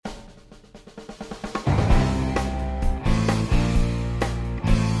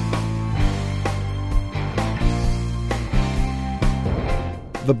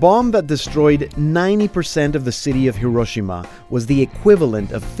The bomb that destroyed 90% of the city of Hiroshima was the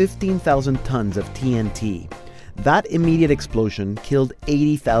equivalent of 15,000 tons of TNT. That immediate explosion killed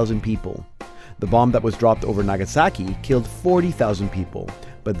 80,000 people. The bomb that was dropped over Nagasaki killed 40,000 people,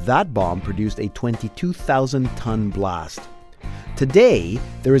 but that bomb produced a 22,000-ton blast. Today,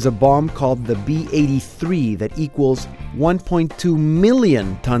 there is a bomb called the B-83 that equals 1.2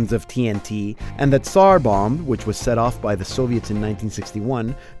 million tons of TNT, and the Tsar bomb, which was set off by the Soviets in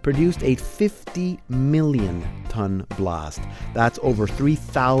 1961, produced a 50 million-ton blast. That's over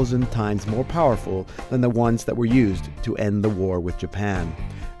 3,000 times more powerful than the ones that were used to end the war with Japan.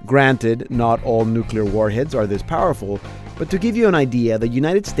 Granted, not all nuclear warheads are this powerful, but to give you an idea, the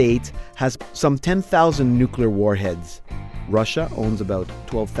United States has some 10,000 nuclear warheads. Russia owns about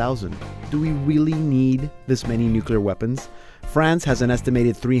 12,000. Do we really need this many nuclear weapons? France has an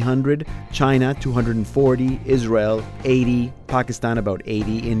estimated 300, China 240, Israel 80, Pakistan about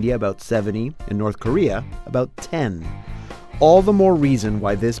 80, India about 70, and North Korea about 10. All the more reason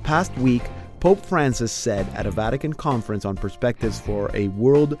why this past week, Pope Francis said at a Vatican conference on perspectives for a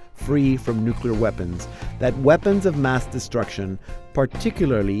world free from nuclear weapons that weapons of mass destruction,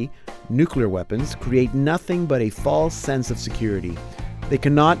 particularly nuclear weapons, create nothing but a false sense of security. They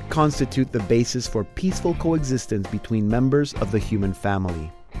cannot constitute the basis for peaceful coexistence between members of the human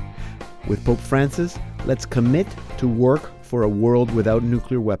family. With Pope Francis, let's commit to work for a world without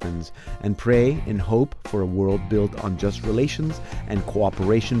nuclear weapons and pray in hope for a world built on just relations and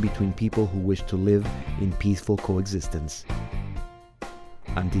cooperation between people who wish to live in peaceful coexistence.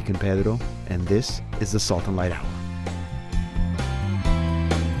 I'm Deacon Pedro, and this is the Salt and Light Hour.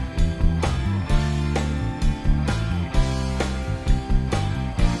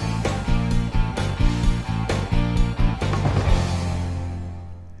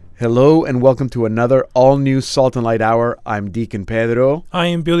 Hello and welcome to another all-new Salt and Light Hour. I'm Deacon Pedro. I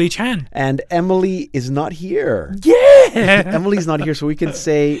am Billy Chan. And Emily is not here. Yeah! Emily's not here, so we can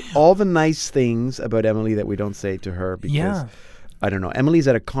say all the nice things about Emily that we don't say to her because, I don't know, Emily's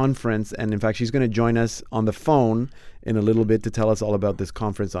at a conference, and in fact, she's going to join us on the phone in a little bit to tell us all about this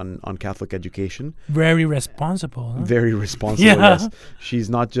conference on Catholic education. Very responsible. Huh? Very responsible, yes. She's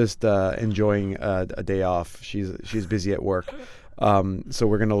not just enjoying a day off. She's busy at work. So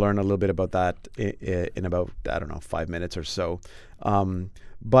we're going to learn a little bit about that in about, 5 minutes or so.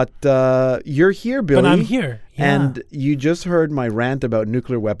 But you're here, Billy. But I'm here. Yeah. And you just heard my rant about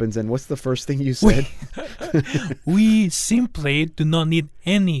nuclear weapons. And what's the first thing you said? We simply do not need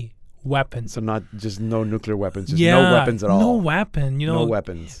any weapons. So not just no nuclear weapons, just no weapons at all. No weapon. No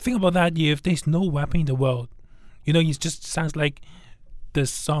weapons. Think about that. If there's no weapon in the world, it just sounds like the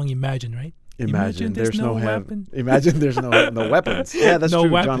song Imagine, right? Imagine there's no weapon. Imagine there's no weapons. Yeah, that's true.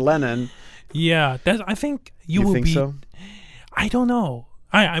 Weapon. John Lennon. Yeah, I think you will think be. So? I don't know.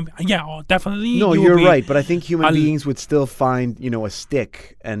 Definitely. No, you're right. But I think human beings would still find, a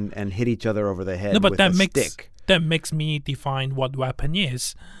stick and hit each other over the head with a stick. That makes me define what weapon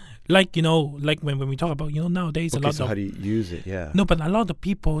is. Like when we talk about, nowadays a lot of... how do you use it? Yeah. No, but a lot of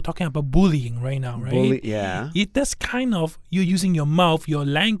people talking about bullying right now, right? That's kind of you using your mouth, your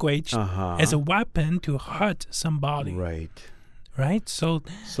language as a weapon to hurt somebody. Right. Right? So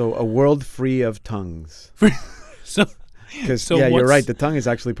a world free of tongues. Because you're right. The tongue is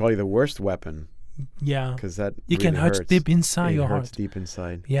actually probably the worst weapon. Yeah. Because that you really can hurt hurts. deep inside your heart. It hurts deep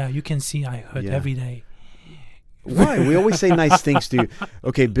inside. Yeah, you can see I hurt every day. Why? We always say nice things to you.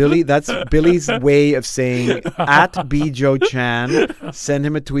 Okay, Billy, that's Billy's way of saying at BJoeChan. Send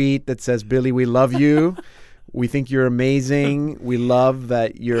him a tweet that says, Billy, we love you. We think you're amazing. We love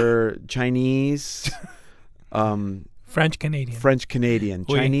that you're Chinese. French Canadian.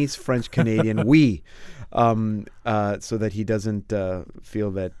 Oui. Chinese, French Canadian. We. So that he doesn't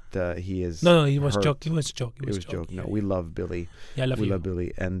feel that he is. No, it was hurt. joke. It was joke. No, we love Billy. Yeah, we love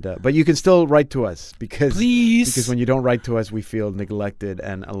Billy, and but you can still write to us because when you don't write to us, we feel neglected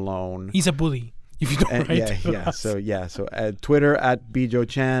and alone. He's a bully if you don't write to us. So Twitter at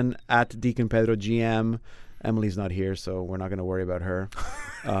BJoeChan, at Deacon Pedro GM. Emily's not here, so we're not going to worry about her.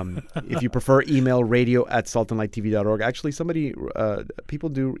 If you prefer, email radio@saltandlighttv.org. Actually, people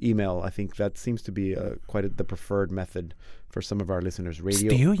do email. I think that seems to be quite the preferred method for some of our listeners.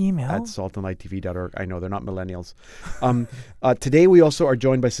 Radio email? at saltandlighttv.org. I know, they're not millennials. Today, we also are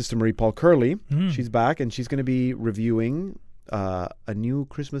joined by Sister Marie Paul Curley. She's back, and she's going to be reviewing a new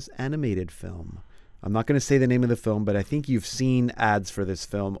Christmas animated film. I'm not going to say the name of the film, but I think you've seen ads for this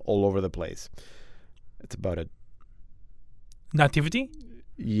film all over the place. It's about a nativity.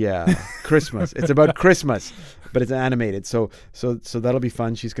 Yeah, Christmas. It's about Christmas, but it's animated. So that'll be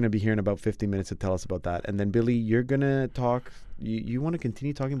fun. She's going to be here in about 50 minutes to tell us about that. And then, Billy, you're going to talk. You want to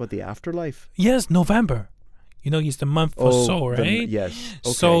continue talking about the afterlife? Yes, November. It's the month for soul, right? Yes.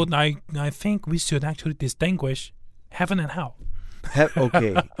 Okay. So I think we should actually distinguish heaven and hell.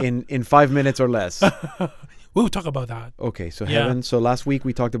 Okay, in 5 minutes or less. We'll talk about that. Okay, so heaven. So last week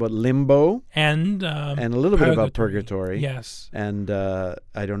we talked about limbo and a little bit about purgatory. Yes. And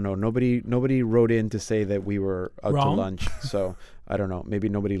I don't know. Nobody wrote in to say that we were out Wrong. to lunch. So I don't know. Maybe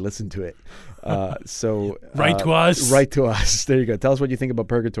nobody listened to it. Write to us. Write to us. There you go. Tell us what you think about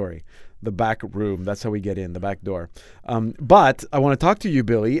purgatory. The back room. That's how we get in, the back door. But I want to talk to you,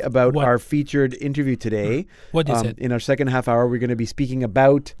 Billy, about our featured interview today. What is it? In our second half hour, we're going to be speaking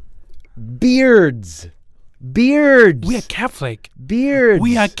about beards. Beards. We are Catholic. Beards.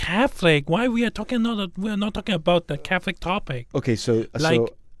 We are Catholic. Why we are talking? We are not talking about the Catholic topic. Okay, so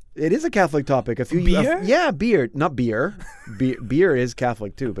it is a Catholic topic. Beard? Beard, not beer. Beer is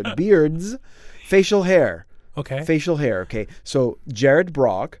Catholic too, but beards, facial hair. Okay. Facial hair. Okay, so Jared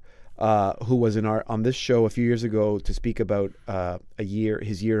Brock, who was on this show a few years ago to speak about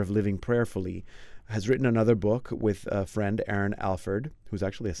his year of living prayerfully, has written another book with a friend, Aaron Alford, who's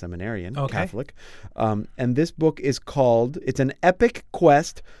actually a seminarian, Catholic. And this book is called, it's an epic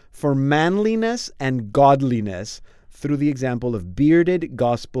quest for manliness and godliness through the example of bearded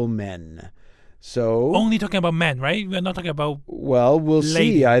gospel men. So only talking about men, right? We're not talking about we'll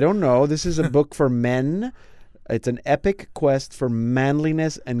see. I don't know. This is a book for men. It's an epic quest for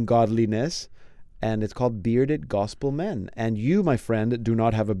manliness and godliness. And it's called Bearded Gospel Men. And you, my friend, do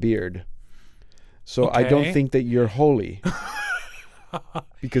not have a beard. So I don't think that you're holy.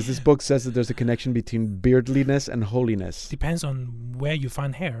 Because this book says that there's a connection between beardliness and holiness. Depends on where you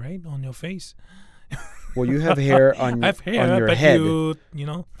find hair, right? On your face. Well, you have hair on your head.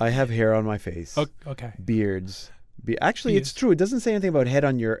 I have hair on my face. Okay. Beards. Actually, it's true. It doesn't say anything about hair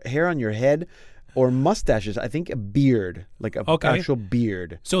on your head or mustaches. I think a beard, like a actual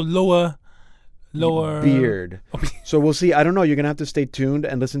beard. So lower beard. So we'll see. I don't know. You're gonna have to stay tuned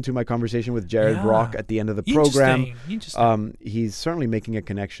and listen to my conversation with Jared Brock at the end of the program. Interesting. He's certainly making a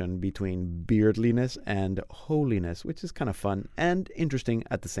connection between beardliness and holiness, which is kind of fun and interesting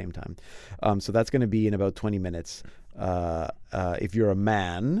at the same time. So that's going to be in about 20 minutes. If you're a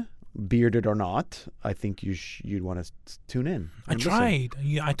man, bearded or not, I think you'd want to tune in. I tried.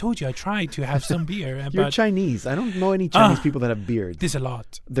 I told you I tried to have some beer. You're Chinese. I don't know any Chinese people that have beards. There's a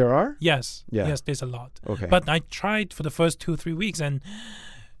lot. There are? Yes. Yeah. Yes, there's a lot. Okay. But I tried for the first 2-3 weeks, and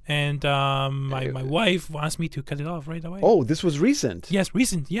my wife asked me to cut it off right away. Oh, this was recent? Yes,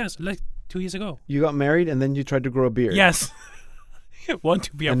 recent. Yes, like 2 years ago. You got married and then you tried to grow a beard? Yes. I want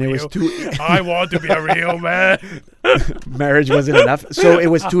to be a real man. Marriage wasn't enough. So it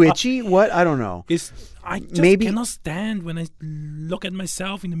was too itchy? What? I don't know. I just cannot stand when I look at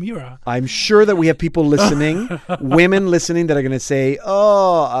myself in the mirror. I'm sure that we have people listening, women listening that are going to say,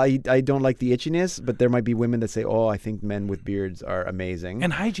 oh, I don't like the itchiness. But there might be women that say, oh, I think men with beards are amazing.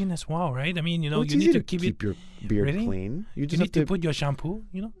 And hygiene as well, right? I mean, you need to keep your beard clean. You need to put your shampoo,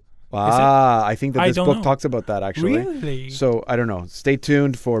 I think that this book talks about that, actually. Really? So, I don't know. Stay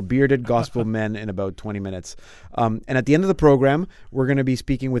tuned for Bearded Gospel Men in about 20 minutes. And at the end of the program, we're going to be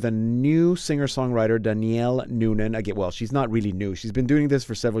speaking with a new singer-songwriter, Danielle Noonan. Again, well, she's not really new. She's been doing this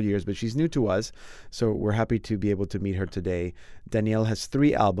for several years, but she's new to us. So we're happy to be able to meet her today. Danielle has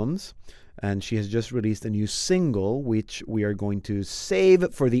 3 albums, and she has just released a new single, which we are going to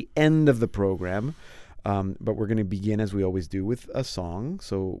save for the end of the program. But we're going to begin, as we always do, with a song.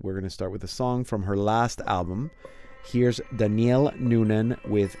 So we're going to start with a song from her last album. Here's Danielle Noonan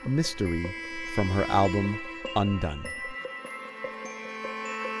with Mystery from her album Undone.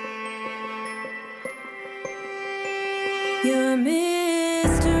 You're a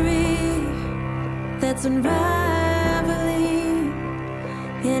mystery that's unraveling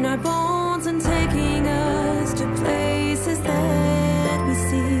in our bones and taking us to places that we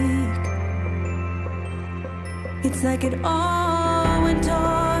seek. It's like it all went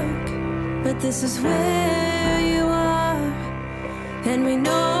dark, but this is where you are, and we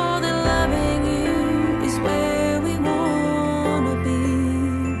know that loving you is where we wanna be.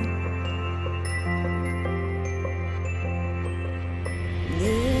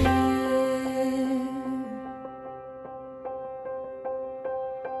 Yeah.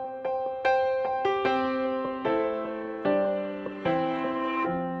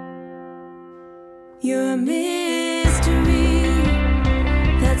 You're a mystery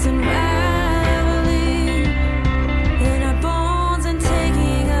that's unraveling in our bones and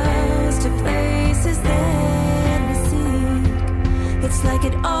taking us to places that we seek. It's like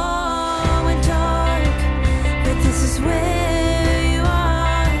like it all went dark, but this is where you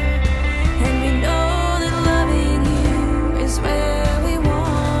are, and we know that loving you is where we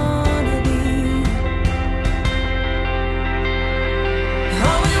wanna be.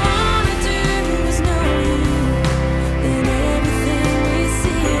 All we wanna do is know you in everything we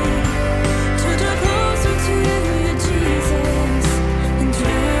see, to draw closer to you, Jesus, and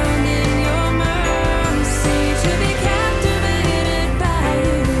drown in your mercy, to be captivated by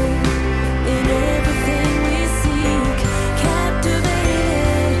you in everything we seek,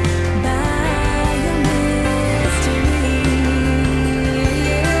 captivated by your mystery.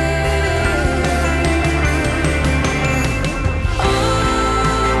 Oh,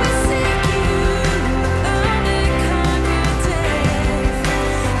 we seek you, unconquered death.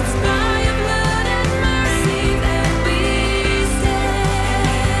 It's by your blood and mercy that we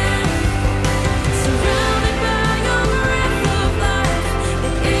stand, surrounded by your breath of life.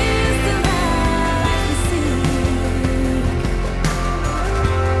 It is the life we seek.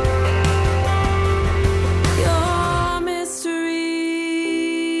 Your mystery.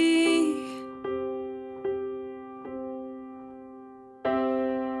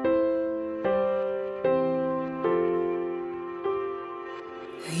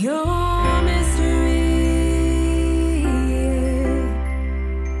 Your mystery.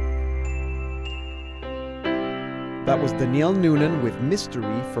 That was Danielle Noonan with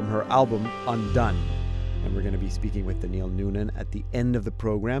Mystery from her album Undone. And we're going to be speaking with Danielle Noonan at the end of the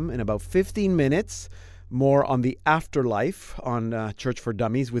program in about 15 minutes. More on the afterlife on Church for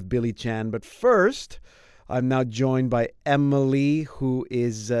Dummies with Billy Chan. But first, I'm now joined by Emily, who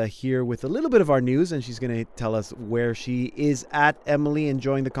is here with a little bit of our news, and she's going to tell us where she is at. Emily,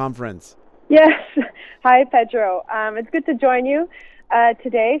 enjoying the conference. Yes. Hi, Pedro. It's good to join you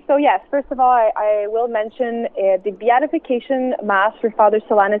today. So, yes, first of all, I will mention the Beatification Mass for Father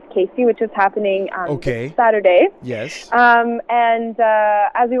Solanus Casey, which is happening this Saturday. Yes. And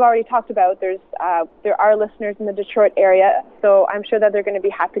as we've already talked about, there are listeners in the Detroit area, so I'm sure that they're going to be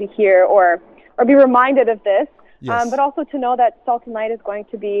happy to hear or be reminded of this. Yes. But also to know that Salt and Light is going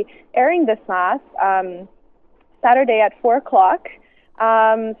to be airing this Mass Saturday at 4 o'clock.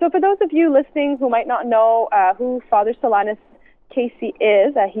 So for those of you listening who might not know who Father Solanus Casey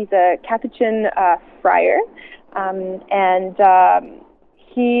is, he's a Capuchin friar, and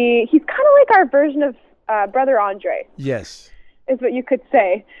he's kind of like our version of Brother Andre. Yes. Is what you could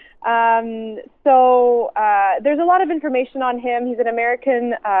say. So there's a lot of information on him. He's an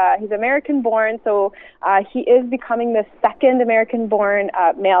American. He's American-born, so he is becoming the second American-born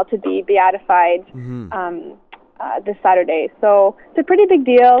male to be beatified this Saturday. So it's a pretty big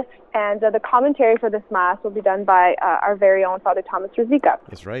deal, and the commentary for this Mass will be done by our very own Father Thomas Rosica.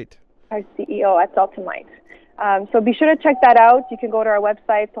 That's right. Our CEO at Salt and Light. So be sure to check that out. You can go to our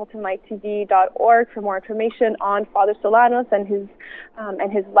website, saltandlighttv.org, for more information on Father Solanus and his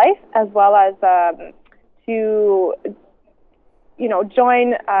life, as well as to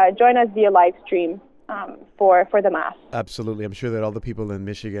join us via live stream for the Mass. Absolutely. I'm sure that all the people in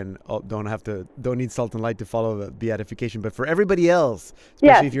Michigan don't need Salt and Light to follow the beatification, but for everybody else,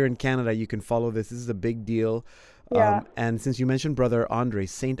 especially if you're in Canada, you can follow this. This is a big deal. Yeah. And since you mentioned Brother Andre,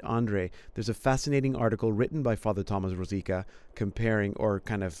 Saint Andre, there's a fascinating article written by Father Thomas Rosica comparing or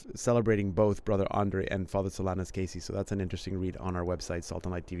kind of celebrating both Brother Andre and Father Solanus Casey. So that's an interesting read on our website,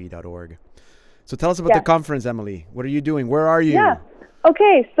 saltandlighttv.org. So tell us about the conference, Emily. What are you doing? Where are you? Yeah.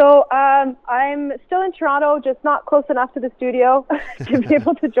 Okay, so I'm still in Toronto, just not close enough to the studio to be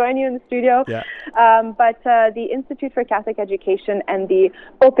able to join you in the studio. Yeah. But the Institute for Catholic Education and the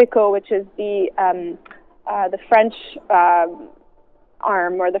OPICO, which is the French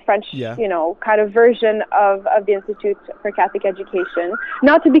arm, or the French, kind of version of the Institute for Catholic Education.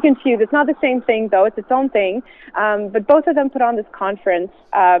 Not to be confused, it's not the same thing, though. It's its own thing. But both of them put on this conference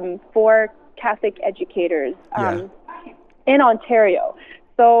for Catholic educators in Ontario.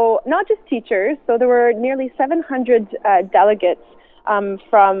 So not just teachers. So there were nearly 700 delegates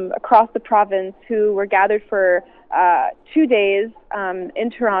from across the province who were gathered for 2 days in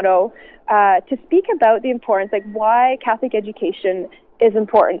Toronto to speak about the importance, like why Catholic education is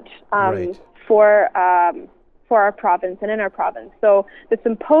important for our province and in our province. So the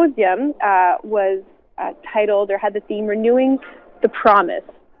symposium was titled, or had the theme, Renewing the Promise.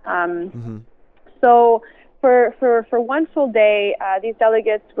 So for one full day, these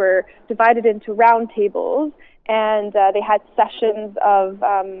delegates were divided into round tables, and they had sessions of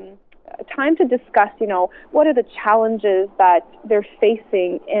time to discuss, what are the challenges that they're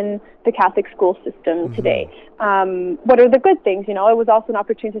facing in the Catholic school system today. What are the good things? It was also an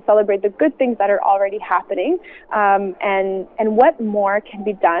opportunity to celebrate the good things that are already happening, and what more can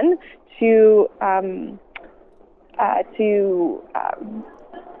be done to kind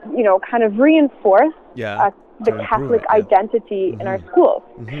of reinforce the Catholic identity in our schools.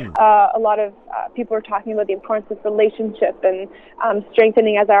 A lot of people are talking about the importance of relationship and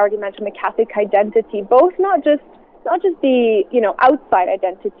strengthening, as I already mentioned, the Catholic identity, both not just the outside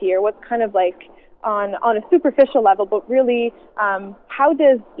identity or what's kind of like on a superficial level, but really how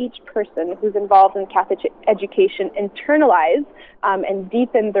does each person who's involved in Catholic education internalize and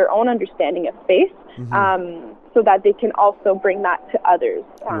deepen their own understanding of faith, so that they can also bring that to others,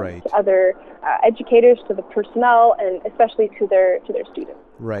 to other educators, to the personnel, and especially to their students.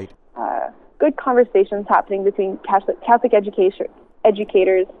 Right. Good conversations happening between Catholic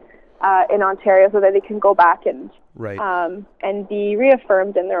educators in Ontario, so that they can go back and be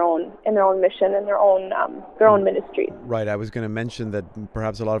reaffirmed in their own mission and their own ministry. Right. I was going to mention that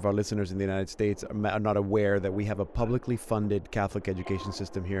perhaps a lot of our listeners in the United States are not aware that we have a publicly funded Catholic education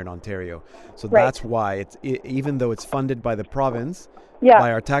system here in Ontario. So that's why even though it's funded by the province,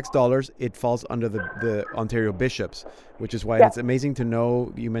 by our tax dollars, it falls under the Ontario bishops, which is why it's amazing to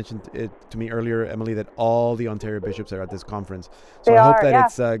know. You mentioned it to me earlier, Emily, that all the Ontario bishops are at this conference. So I hope that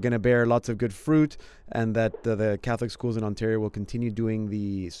it's going to bear lots of good fruit, and that the Catholic schools in Ontario will continue doing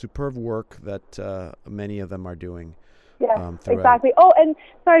the superb work that many of them are doing. Yeah, exactly. Oh, and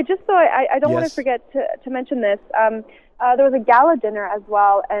sorry, just so I don't want to forget to mention this. There was a gala dinner as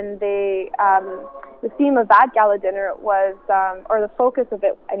well, and the theme of that gala dinner was, or the focus of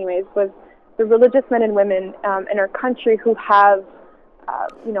it anyways, was the religious men and women in our country who have,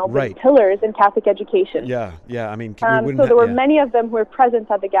 been pillars in Catholic education. Yeah. I mean, so there were many of them who were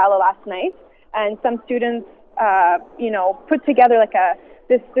present at the gala last night, and some students, put together like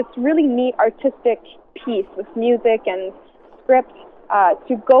this really neat artistic piece with music and script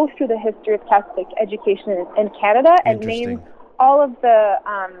to go through the history of Catholic education in Canada, and named all of the,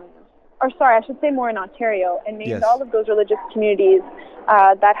 I should say more in Ontario, and named all of those religious communities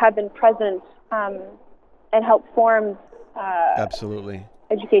that have been present and helped form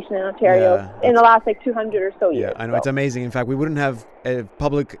education in Ontario in the last 200 or so years. I know, it's amazing. In fact, we wouldn't have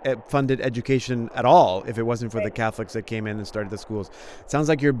public funded education at all if it wasn't for the Catholics that came in and started the schools. It sounds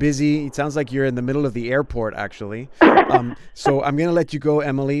like you're busy. It sounds like you're in the middle of the airport, actually. So I'm going to let you go,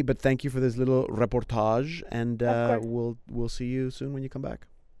 Emily, but thank you for this little reportage, and we'll see you soon when you come back.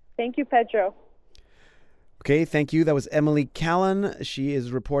 Thank you, Pedro. Okay, thank you. That was Emily Callan. She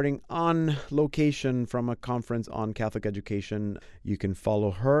is reporting on location from a conference on Catholic education. You can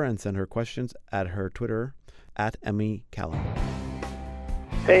follow her and send her questions at her Twitter, at Emily Callan.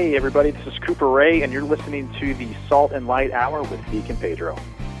 Hey, everybody. This is Cooper Ray, and you're listening to the Salt and Light Hour with Deacon Pedro.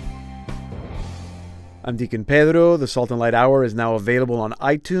 I'm Deacon Pedro. The Salt and Light Hour is now available on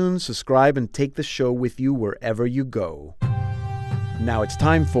iTunes. Subscribe and take the show with you wherever you go. Now it's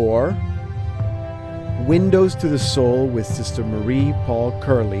time for Windows to the Soul with Sister Marie Paul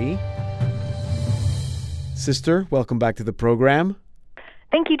Curley. Sister, welcome back to the program.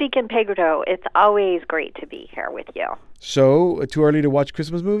 Thank you, Deacon Pedro. It's always great to be here with you. So, too early to watch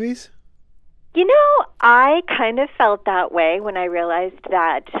Christmas movies? I kind of felt that way when I realized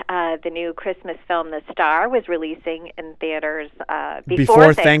that the new Christmas film, The Star, was releasing in theaters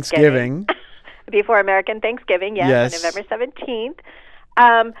before Thanksgiving. Before American Thanksgiving, on November 17th.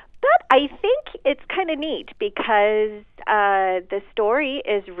 But I think it's kind of neat because the story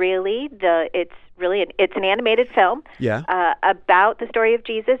is really it's an animated film about the story of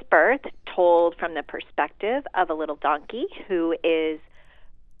Jesus' birth, told from the perspective of a little donkey who is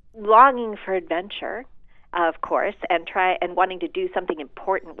longing for adventure, of course, and wanting to do something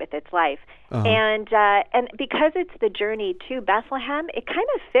important with its life. And because it's the journey to Bethlehem, it kind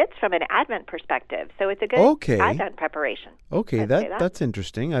of fits from an Advent perspective. So it's a good Advent preparation. Okay, that's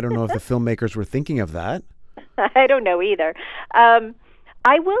interesting. I don't know if the filmmakers were thinking of that. I don't know either.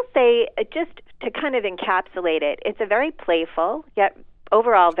 I will say, just to kind of encapsulate it, it's a very playful, yet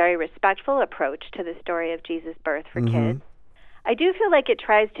overall very respectful approach to the story of Jesus' birth for kids. I do feel like it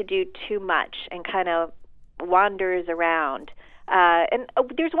tries to do too much and kind of wanders around. And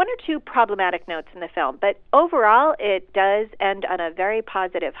there's one or two problematic notes in the film, but overall it does end on a very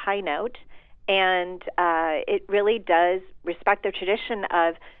positive high note, and it really does respect the tradition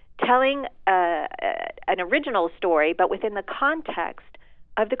of telling an original story, but within the context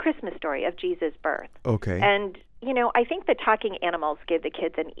of the Christmas story of Jesus' birth. Okay. And, I think the talking animals give the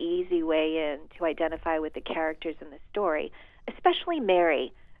kids an easy way in to identify with the characters in the story, especially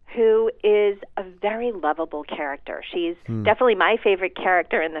Mary, who is a very lovable character. She's definitely my favorite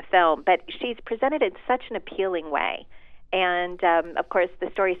character in the film, but she's presented in such an appealing way. And, of course, the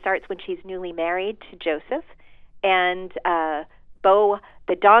story starts when she's newly married to Joseph, and Bo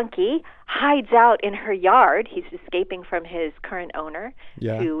the donkey hides out in her yard. He's escaping from his current owner,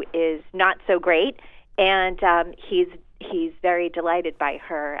 who is not so great, and he's very delighted by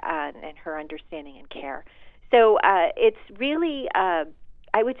her and her understanding and care. So it's really,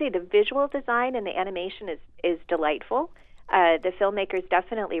 I would say the visual design and the animation is delightful. The filmmakers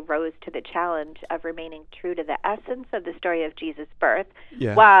definitely rose to the challenge of remaining true to the essence of the story of Jesus' birth,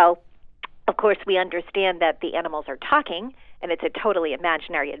 while, of course, we understand that the animals are talking, and it's a totally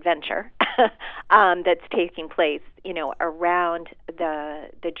imaginary adventure that's taking place, around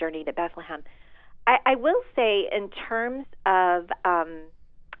the journey to Bethlehem. I will say, in terms of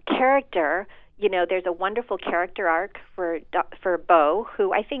character, there's a wonderful character arc for Bo,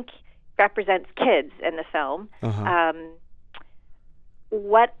 who I think represents kids in the film.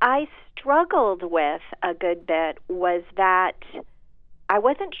 What I struggled with a good bit was that I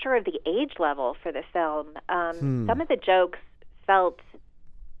wasn't sure of the age level for the film. Some of the jokes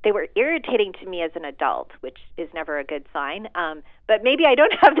they were irritating to me as an adult, which is never a good sign. But maybe I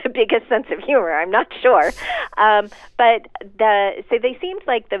don't have the biggest sense of humor. I'm not sure. So they seemed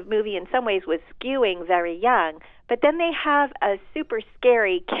like the movie in some ways was skewing very young. But then they have a super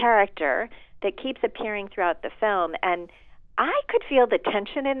scary character that keeps appearing throughout the film, and I could feel the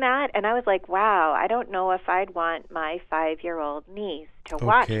tension in that, and I was like, wow, I don't know if I'd want my 5-year-old niece to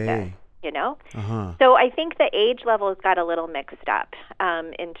watch this, So I think the age level has got a little mixed up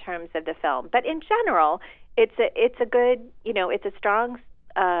in terms of the film. But in general, it's a good, it's a strong,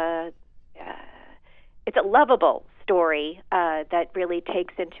 it's a lovable story that really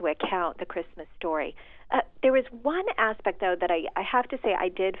takes into account the Christmas story. There was one aspect, though, that I have to say I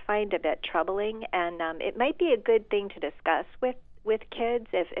did find a bit troubling, and it might be a good thing to discuss with kids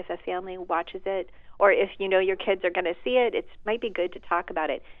if a family watches it, or if your kids are going to see it. It might be good to talk about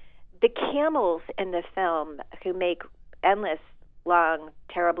it. The camels in the film, who make endless, long,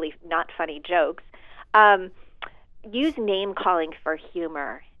 terribly not funny jokes, use name-calling for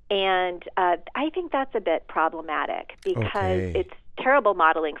humor, and I think that's a bit problematic because it's terrible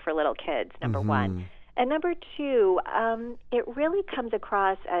modeling for little kids, number one. And number two, it really comes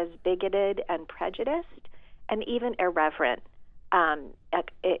across as bigoted and prejudiced, and even irreverent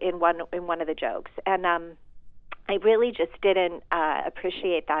in one of the jokes. And I really just didn't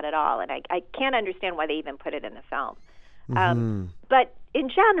appreciate that at all, and I can't understand why they even put it in the film. But in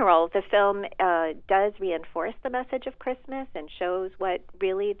general, the film does reinforce the message of Christmas and shows what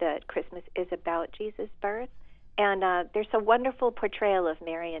really the Christmas is about, Jesus' birth. And there's a wonderful portrayal of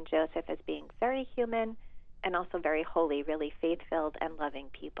Mary and Joseph as being very human and also very holy, really faith-filled and loving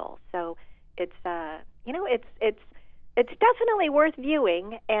people. So it's it's definitely worth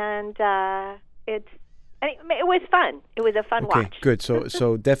viewing, and it was fun. It was a fun watch. Okay, good.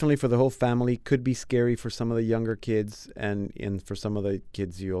 So definitely for the whole family. Could be scary for some of the younger kids, and for some of the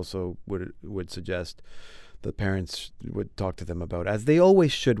kids, you also would suggest the parents would talk to them about, as they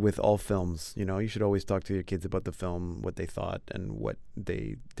always should with all films. You should always talk to your kids about the film, what they thought and what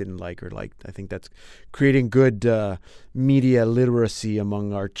they didn't like or liked. I think that's creating good media literacy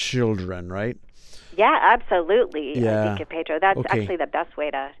among our children, right? Yeah, absolutely. Deacon Pedro. That's actually the best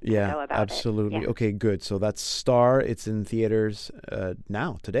way to go about absolutely. it. Yeah. Okay, good. So that's Star. It's in theaters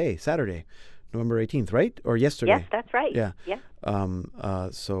now, today, Saturday, November 18th, right? Or yesterday? Yes, that's right. Yeah.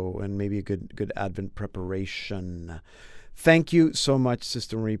 So, and maybe a good Advent preparation. Thank you so much,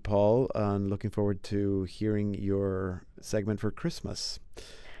 Sister Marie Paul. And looking forward to hearing your segment for Christmas.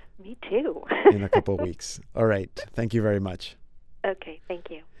 Me too. In a couple of weeks. All right. Thank you very much. Okay. Thank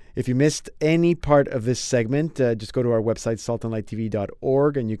you. If you missed any part of this segment, just go to our website,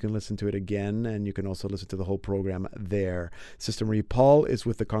 saltandlighttv.org, and you can listen to it again, and you can also listen to the whole program there. Sister Marie Paul is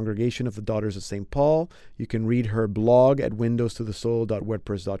with the Congregation of the Daughters of St. Paul. You can read her blog at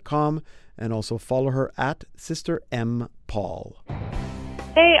windowstothesoul.wordpress.com, and also follow her at Sister M. Paul.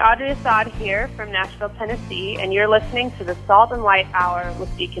 Hey, Audrey Assad here from Nashville, Tennessee, and you're listening to the Salt and Light Hour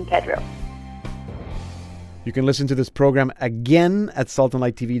with Deacon Pedro. You can listen to this program again at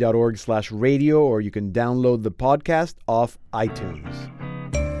saltandlighttv.org/radio, or you can download the podcast off iTunes.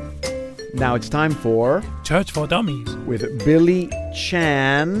 Now it's time for Church for Dummies with Billy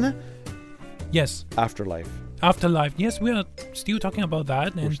Chan. Yes. Afterlife. Yes, we are still talking about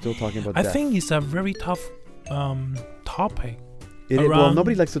that. We're still talking about death. I think it's a very tough topic. Well,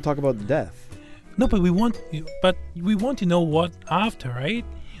 nobody likes to talk about death. No, but we want to know what after, right?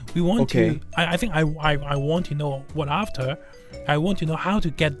 We want to. I think I want to know what after. I want to know how to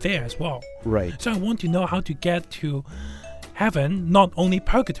get there as well. Right. So I want to know how to get to heaven, not only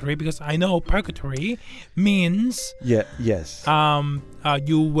purgatory, because I know purgatory means yes.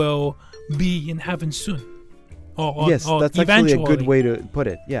 You will be in heaven soon. Yes, that's actually a good way to put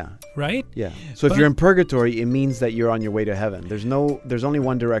it. Yeah. Right? Yeah. So if you're in purgatory, it means that you're on your way to heaven. There's only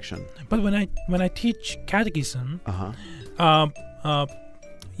one direction. But when I teach catechism,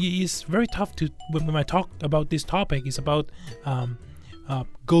 it's very tough to when I talk about this topic. It's about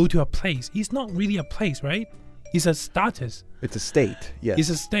go to a place. It's not really a place, right? It's a status. It's a state. Yes. It's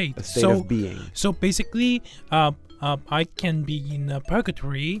a state. A state of being. So basically, I can be in a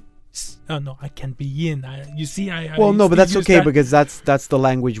purgatory. No, I can be in. But that's okay because that's the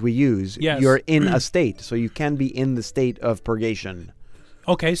language we use. Yes. You're in a state, so you can be in the state of purgation.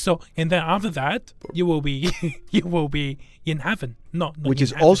 Okay, so and then after that, you will be in heaven. Not which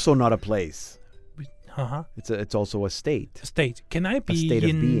is heaven. Also not a place. Uh-huh. It's also a state. A state. Can I be a state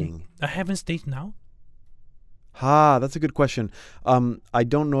of being? A heaven state now? That's a good question. I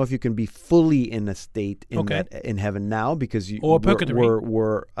don't know if you can be fully in a state in heaven now because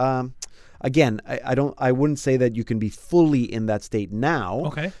we're again, I wouldn't say that you can be fully in that state now.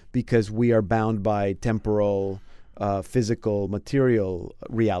 Okay. Because we are bound by temporal, physical, material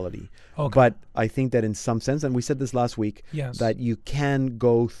reality. Okay. But I think that in some sense, and we said this last week, that you can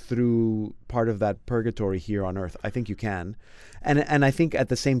go through part of that purgatory here on earth. I think you can. And I think at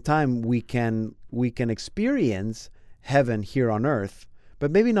the same time we can experience heaven here on earth,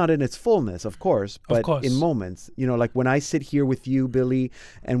 but maybe not in its fullness, of course, but in moments. Like when I sit here with you, Billy,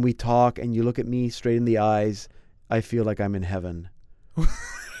 and we talk and you look at me straight in the eyes, I feel like I'm in heaven.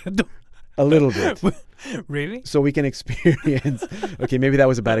 A little bit. Really? So we can experience okay, maybe that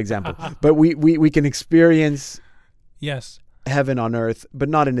was a bad example. But we can experience heaven on earth, but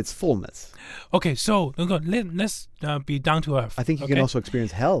not in its fullness. Okay, so let's be down to earth. I think you can also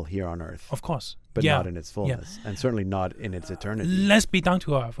experience hell here on earth. Of course. But not in its fullness, and certainly not in its eternity. Let's be down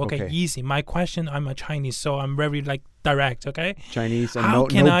to earth. Okay, easy. My question, I'm a Chinese, so I'm very direct, okay? Chinese and no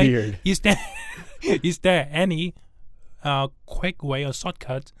beard. Is there any quick way or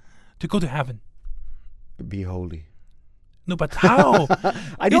shortcut to go to heaven? Be holy. No, but how?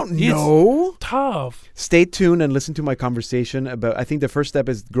 I don't know. It's tough. Stay tuned and listen to my conversation about. I think the first step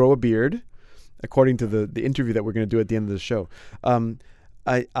is grow a beard, according to the interview that we're going to do at the end of the show.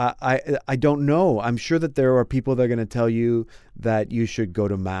 I don't know. I'm sure that there are people that are going to tell you that you should go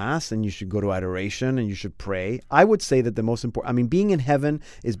to mass and you should go to adoration and you should pray. I would say that the most important. Being in heaven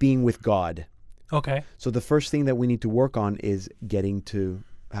is being with God. Okay. So the first thing that we need to work on is getting to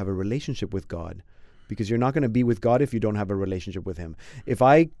have a relationship with God. Because you're not going to be with God if you don't have a relationship with Him. If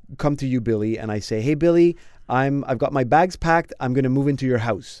I come to you, Billy, and I say, "Hey, Billy, I've got my bags packed. I'm going to move into your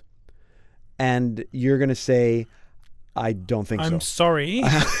house," and you're going to say, "I don't think so." I'm sorry.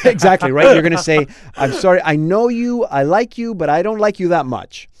 Exactly, right? You're going to say, "I'm sorry. I know you. I like you, but I don't like you that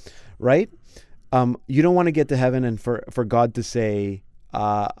much," right? You don't want to get to heaven and for God to say,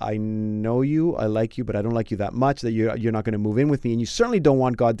 I know you, I like you, but I don't like you that much that you're not going to move in with me. And you certainly don't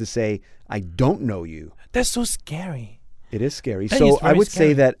want God to say, I don't know you. That's so scary. It is scary. So I would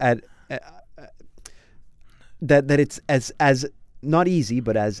say that that it's as not easy,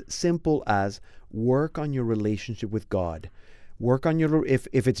 but as simple as work on your relationship with God. Work on if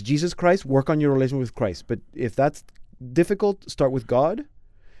it's Jesus Christ, work on your relationship with Christ. But if that's difficult, start with God.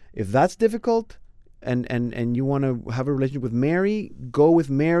 If that's difficult, and you want to have a relationship with Mary, go with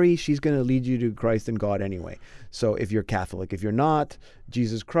Mary. She's going to lead you to Christ and God anyway. So if you're Catholic, if you're not,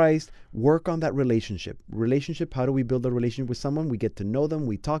 Jesus Christ, work on that relationship. How do we build a relationship with someone? We get to know them.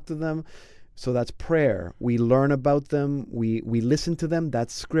 We talk to them. So that's prayer. We learn about them. We listen to them.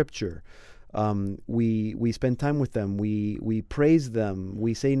 That's scripture. We spend time with them. We praise them.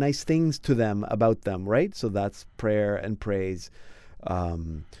 We say nice things to them about them, right? So that's prayer and praise.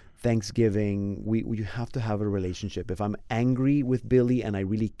 Thanksgiving, we have to have a relationship. If I'm angry with Billy and I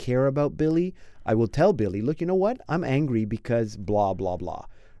really care about Billy, I will tell Billy, look, you know what? I'm angry because blah, blah, blah,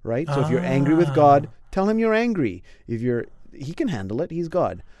 right? So if you're angry with God, tell him you're angry. He can handle it. He's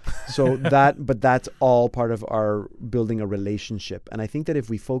God. So but that's all part of our building a relationship. And I think that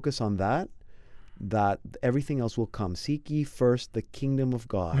if we focus on that everything else will come. Seek ye first the kingdom of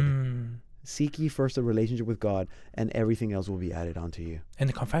God. Seek ye first a relationship with God, and everything else will be added onto you. And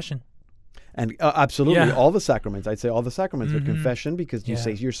the confession. And absolutely, all the sacraments. I'd say all the sacraments are confession, because you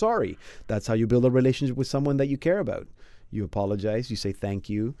say you're sorry. That's how you build a relationship with someone that you care about. You apologize. You say thank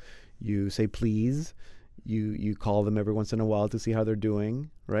you. You say please. You call them every once in a while to see how they're doing,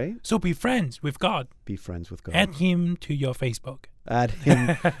 right? So be friends with God. Be friends with God. Add Him to your Facebook. Add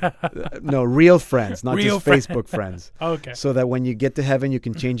him. No, real friends, not just Facebook friends. Okay. So that when you get to heaven, you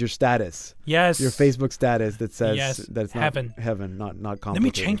can change your status. Yes. Your Facebook status that says that it's not heaven, not complicated. Let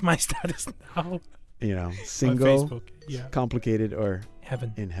me change my status now. Single, Facebook, complicated, or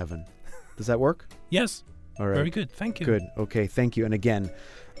heaven. In heaven. Does that work? Yes. All right. Very good. Thank you. Good. Okay. Thank you. And again,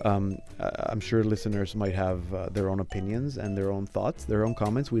 I'm sure listeners might have their own opinions and their own thoughts, their own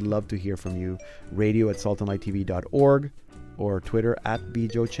comments. We'd love to hear from you. radio@saltandlighttv.org or Twitter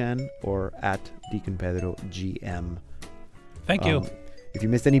 @BJoChan or @DeaconPedroGM. Thank you. If you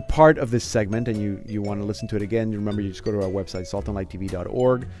missed any part of this segment and you want to listen to it again, remember you just go to our website,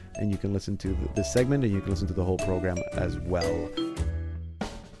 saltandlighttv.org, and you can listen to this segment and you can listen to the whole program as well.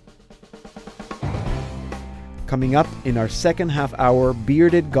 Coming up in our second half hour,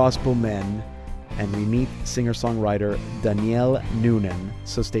 Bearded Gospel Men, and we meet singer-songwriter Danielle Noonan,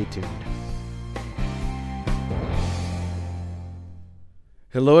 so stay tuned.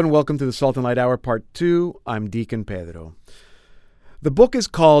 Hello and welcome to the Salt and Light Hour Part 2. I'm Deacon Pedro. The book is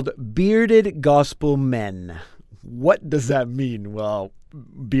called Bearded Gospel Men. What does that mean? Well,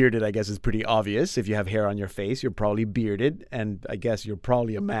 bearded, I guess, is pretty obvious. If you have hair on your face, you're probably bearded, and I guess you're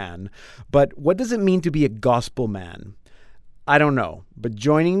probably a man. But what does it mean to be a gospel man? I don't know. But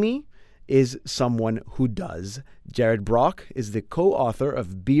joining me is someone who does. Jared Brock is the co-author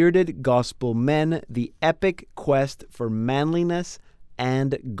of Bearded Gospel Men, The Epic Quest for Manliness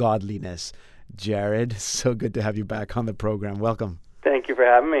and Godliness. Jared, so good to have you back on the program. Welcome. Thank you for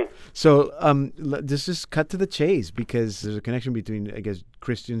having me. So let's just cut to the chase, because there's a connection between, I guess,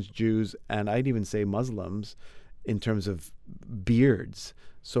 Christians, Jews, and I'd even say Muslims in terms of beards.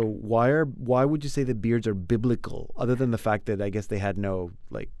 So why would you say that beards are biblical, other than the fact that I guess they had no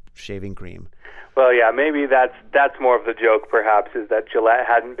shaving cream? Well, yeah, maybe that's more of the joke, perhaps, is that Gillette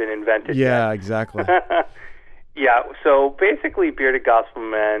hadn't been invented yet. Yeah, exactly. Yeah, so basically Bearded Gospel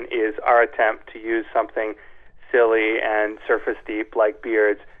Men is our attempt to use something silly and surface deep like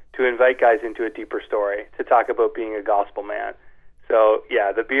beards to invite guys into a deeper story, to talk about being a gospel man. So,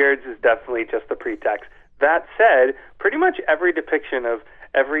 yeah, the beards is definitely just the pretext. That said, pretty much every depiction of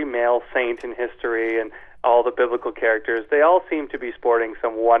every male saint in history and all the biblical characters, they all seem to be sporting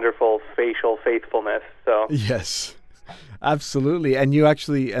some wonderful facial faithfulness. So yes. Absolutely. And you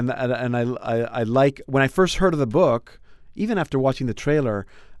actually, and I like, when I first heard of the book, even after watching the trailer,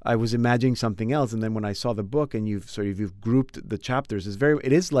 I was imagining something else. And then when I saw the book and you've grouped the chapters,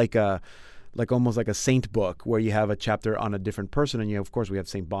 it is like almost like a saint book, where you have a chapter on a different person. And of course, we have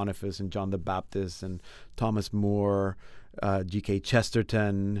St. Boniface and John the Baptist and Thomas More, G.K.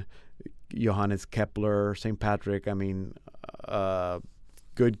 Chesterton, Johannes Kepler, St. Patrick. I mean,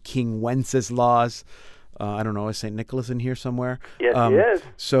 good King Wenceslas. I don't know, is St. Nicholas in here somewhere? Yes, he is.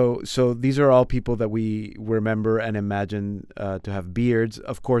 So these are all people that we remember and imagine to have beards.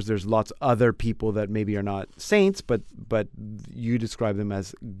 Of course, there's lots other people that maybe are not saints, but you describe them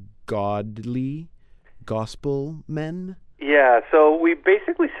as godly gospel men? Yeah, so we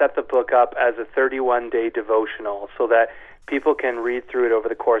basically set the book up as a 31-day devotional so that people can read through it over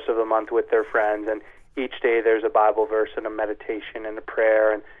the course of a month with their friends, and each day there's a Bible verse and a meditation and a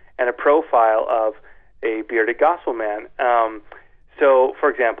prayer and a profile of a bearded gospel man. So, for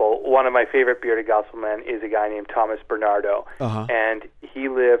example, one of my favorite bearded gospel men is a guy named Thomas Bernardo. Uh-huh. And he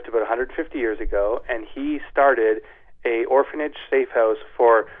lived about 150 years ago, and he started a orphanage safe house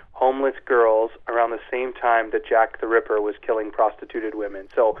for homeless girls around the same time that Jack the Ripper was killing prostituted women.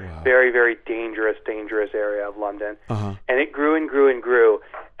 So very, very dangerous area of London. Uh-huh. And it grew and grew and grew.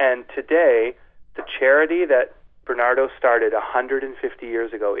 And today, the charity that Bernardo started 150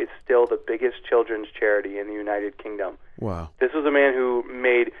 years ago is still the biggest children's charity in the United Kingdom. Wow. This was a man who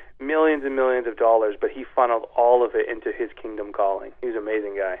made millions and millions of dollars, but he funneled all of it into his kingdom calling. He was an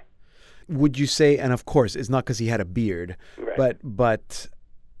amazing guy. Would you say, and of course, it's not because he had a beard, right, but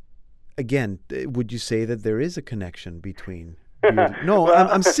again, would you say that there is a connection between beard? No, well,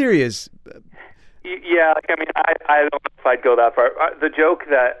 I'm serious. Yeah, I don't know if I'd go that far. The joke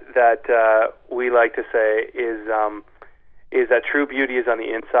that we like to say is that true beauty is on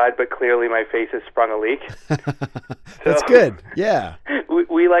the inside, but clearly my face has sprung a leak. That's good. Yeah.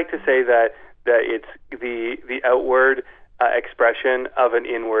 We like to say that it's the outward expression of an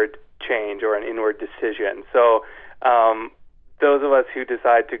inward change or an inward decision. So those of us who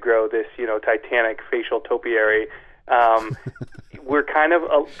decide to grow this, titanic facial topiary, we're kind of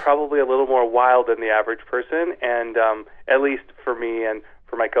probably a little more wild than the average person, and at least for me and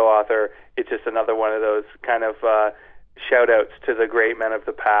for my co-author, it's just another one of those kind of shout-outs to the great men of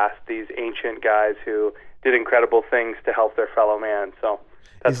the past, these ancient guys who did incredible things to help their fellow man. So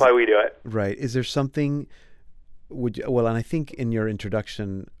that's why we do it. Right. Is there something and I think in your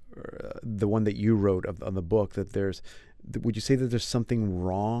introduction, the one that you wrote on the book, that would you say that there's something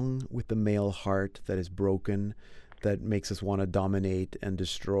wrong with the male heart that is broken, that makes us want to dominate and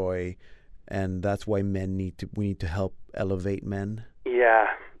destroy, and that's why we need to help elevate men? Yeah,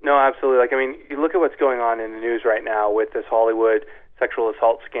 no, absolutely. Like, I mean, you look at what's going on in the news right now with this Hollywood sexual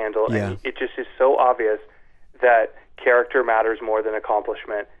assault scandal, and it just is so obvious that character matters more than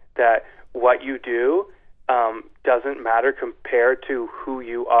accomplishment, that what you do doesn't matter compared to who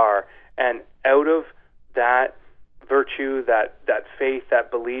you are. And out of that virtue, that faith,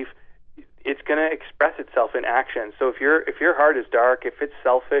 that belief, it's going to express itself in action. So if your heart is dark, if it's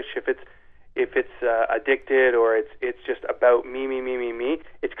selfish, if it's addicted, or it's just about me,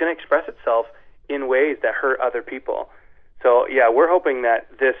 it's going to express itself in ways that hurt other people. So yeah, we're hoping that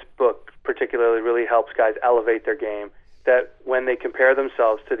this book particularly really helps guys elevate their game, that when they compare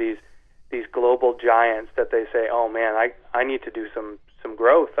themselves to these global giants, that they say, oh man, I need to do some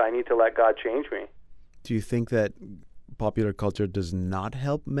growth. I need to let God change me. Do you think that popular culture does not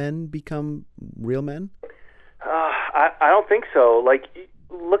help men become real men? I don't think so. Like,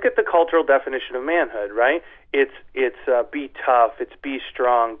 look at the cultural definition of manhood, right? It's be tough, it's be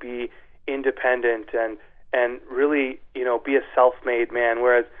strong, be independent, and really, be a self-made man.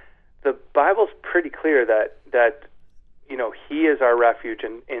 Whereas the Bible's pretty clear that He is our refuge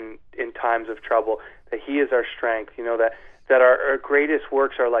in times of trouble, that He is our strength, that our greatest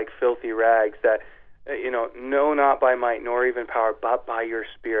works are like filthy rags, that, no, not by might nor even power, but by your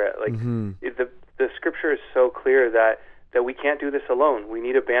Spirit. Like, the Scripture is so clear that we can't do this alone. We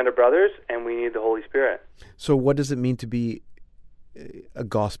need a band of brothers, and we need the Holy Spirit. So what does it mean to be a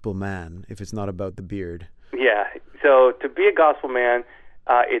gospel man if it's not about the beard? Yeah, so to be a gospel man,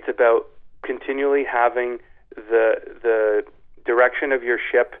 it's about continually having the direction of your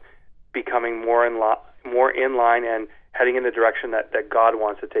ship becoming more in line and heading in the direction that God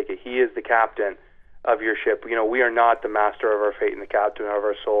wants to take it. He is the captain of your ship. We are not the master of our fate and the captain of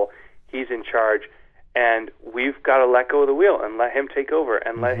our soul. He's in charge, and we've got to let go of the wheel and let Him take over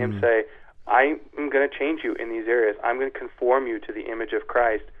and let Him say, I am going to change you in these areas. I'm going to conform you to the image of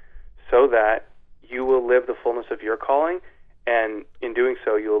Christ so that you will live the fullness of your calling, and in doing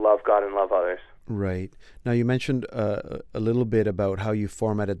so, you will love God and love others. Right. Now, you mentioned a little bit about how you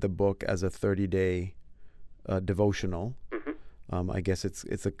formatted the book as a 30-day devotional. I guess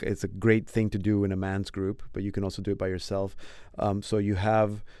it's a great thing to do in a man's group, but you can also do it by yourself. So you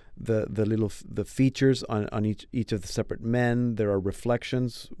have the features on each of the separate men. There are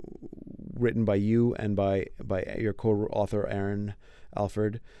reflections written by you and by your co-author Aaron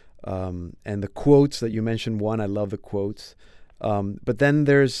Alford, and the quotes that you mentioned. I love the quotes. But then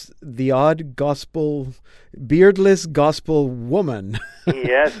there's the odd beardless gospel woman.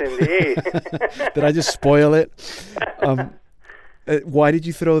 Yes, indeed. Did I just spoil it? Why did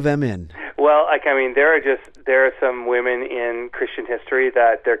you throw them in? Well, there are some women in Christian history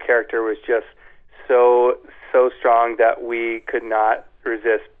that their character was just so strong that we could not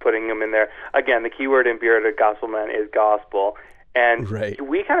resist putting them in there. Again, the key word in Bearded Gospel Men is gospel. And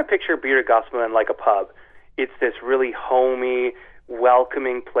we kind of picture Bearded Gospel Men like a pub. It's this really homey,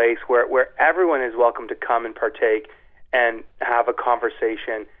 welcoming place where everyone is welcome to come and partake and have a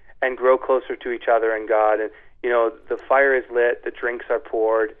conversation and grow closer to each other and God. And, the fire is lit, the drinks are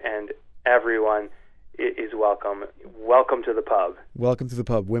poured, and everyone is welcome. Welcome to the pub. Welcome to the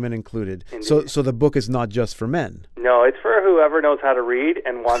pub, women included. Indeed. So the book is not just for men. No, it's for whoever knows how to read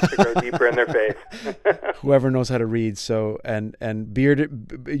and wants to grow deeper in their faith. Whoever knows how to read. So and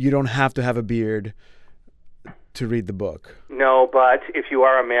beard, you don't have to have a beard to read the book. No, but if you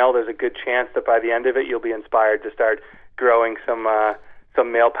are a male, there's a good chance that by the end of it, you'll be inspired to start growing some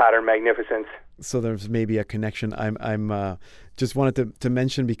male pattern magnificence. So there's maybe a connection. I'm just wanted to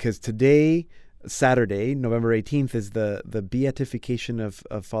mention, because today, Saturday, November 18th, is the beatification of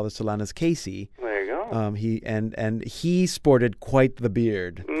Father Solanus Casey. There you go. He sported quite the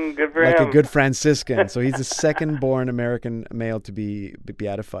beard. Good for him. Like a good Franciscan. So he's the second-born American male to be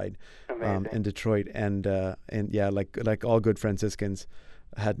beatified in Detroit, and yeah, like all good Franciscans,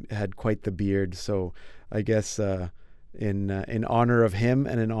 had quite the beard. So I guess in honor of him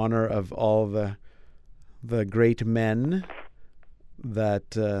and in honor of all the great men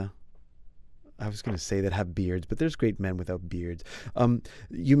that. I was going to say that have beards, but there's great men without beards.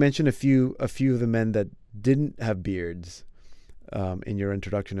 You mentioned a few of the men that didn't have beards in your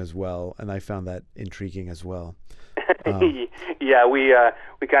introduction as well, and I found that intriguing as well. Yeah, we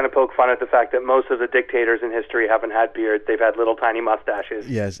kind of poke fun at the fact that most of the dictators in history haven't had beards. They've had little tiny mustaches.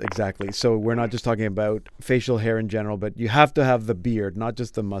 Yes, exactly. So we're not just talking about facial hair in general, but you have to have the beard, not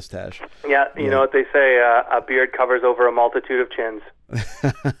just the mustache. Yeah, you know what they say, a beard covers over a multitude of chins.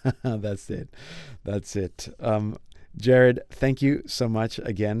 That's it. Jared, thank you so much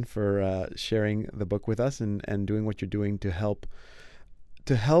again for sharing the book with us and doing what you're doing to help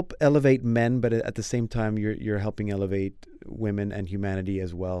elevate men, but at the same time you're helping elevate women and humanity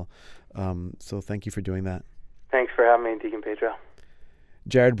as well. So thank you for doing that. Thanks for having me, Deacon Pedro.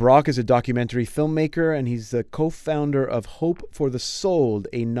 Jared Brock is a documentary filmmaker, and he's the co-founder of Hope for the Sold,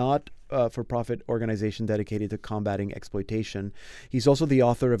 a not-for-profit organization dedicated to combating exploitation. He's also the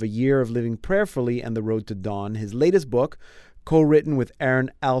author of A Year of Living Prayerfully and The Road to Dawn. His latest book, co-written with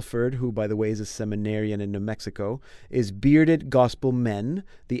Aaron Alford, who, by the way, is a seminarian in New Mexico, is Bearded Gospel Men,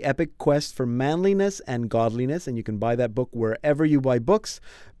 The Epic Quest for Manliness and Godliness. And you can buy that book wherever you buy books.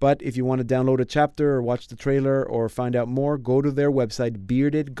 But if you want to download a chapter or watch the trailer or find out more, go to their website,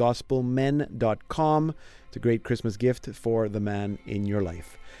 beardedgospelmen.com. It's a great Christmas gift for the man in your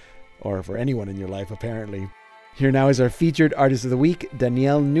life, or for anyone in your life, apparently. Here now is our featured artist of the week,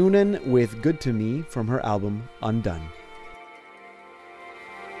 Danielle Noonan, with Good to Me from her album Undone.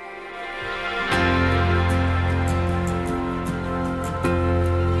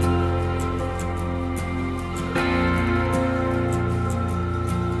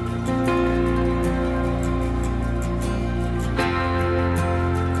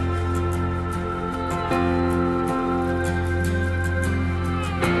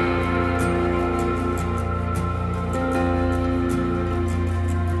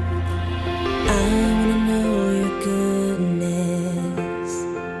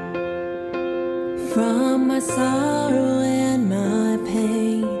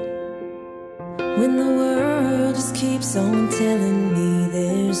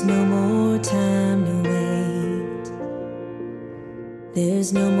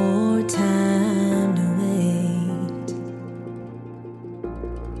 There's no more time to wait.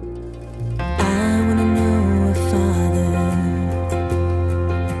 I wanna know a Father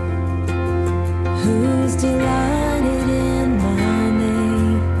who's delighted in my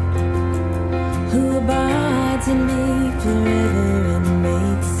name, who abides in me forever and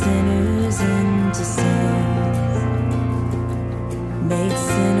makes sinners into saints, makes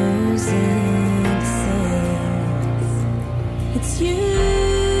sinners into saints. It's you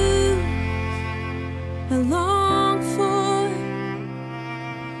I long for.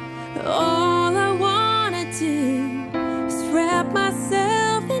 All I wanna do is wrap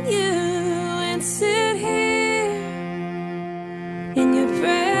myself in you and sit here in your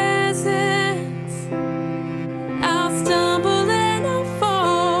presence. I'll stumble and I'll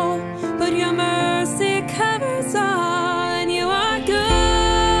fall, but your mercy covers all, and you are good.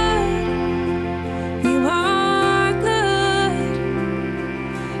 You are good.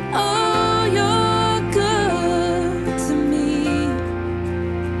 Oh, you're good to me.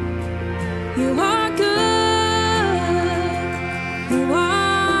 You are good. You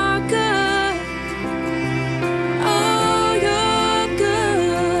are good. Oh, you're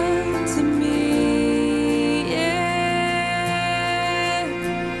good to me. Yeah.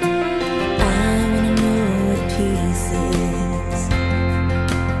 I wanna know what peace is.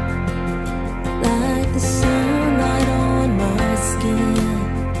 Like the sunlight on my skin,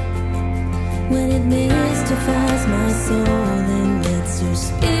 when it mystifies my soul and lets your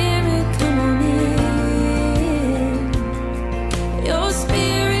spirit come on in. Your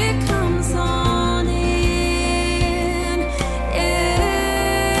spirit comes on in. Yeah,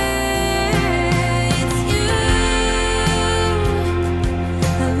 it's you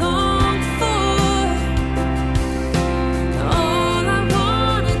I long for. All I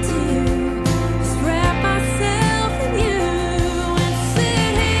wanna do is wrap myself in you and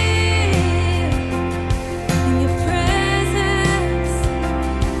sit here in your presence.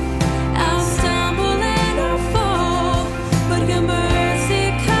 I'll stumble and I'll fall, but your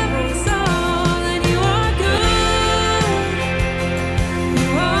mercy covers all, and you are good. You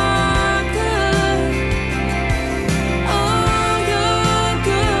are good. Oh, you're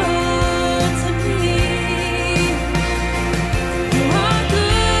good to me. You are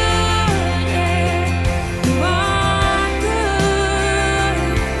good, yeah. You are good.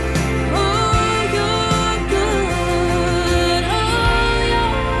 Oh, you're good. Oh,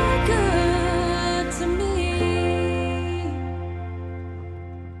 you're good to me.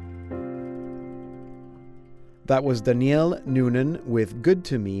 That was Danielle Noonan with Good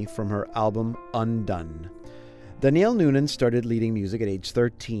to Me from her album Undone. Danielle Noonan started leading music at age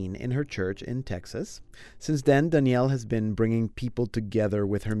 13 in her church in Texas. Since then, Danielle has been bringing people together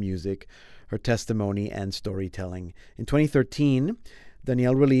with her music, her testimony, and storytelling. In 2013,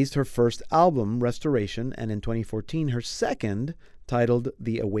 Danielle released her first album, Restoration, and in 2014, her second, titled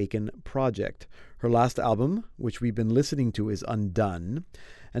The Awaken Project. Her last album, which we've been listening to, is Undone.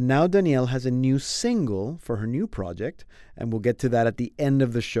 And now Danielle has a new single for her new project, and we'll get to that at the end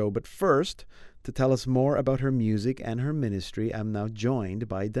of the show. But first, to tell us more about her music and her ministry, I'm now joined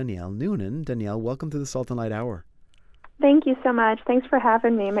by Danielle Noonan. Danielle, welcome to the Salt and Light Hour. Thank you so much. Thanks for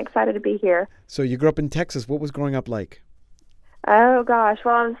having me. I'm excited to be here. So you grew up in Texas. What was growing up like? Oh, gosh.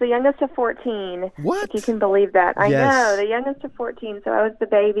 Well, I was the youngest of 14. What? If you can believe that. I Yes. know, the youngest of 14. So I was the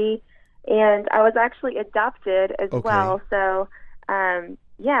baby, and I was actually adopted as well. So,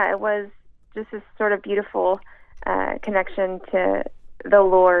 it was just this sort of beautiful connection to the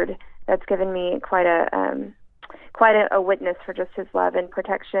Lord that's given me quite a witness for just his love and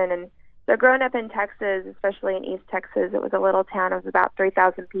protection. And so growing up in Texas, especially in East Texas, it was a little town of about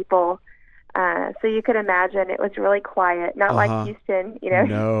 3,000 people. So you could imagine it was really quiet, not like Houston,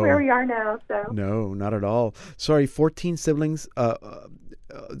 No. where we are now. So No, not at all. Sorry, 14 siblings.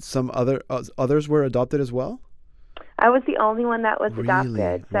 Some others were adopted as well? I was the only one that was Really?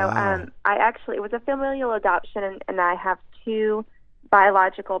 adopted. So Wow. it was a familial adoption, and I have two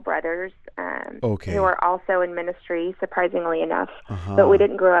biological brothers who are also in ministry, surprisingly enough. But we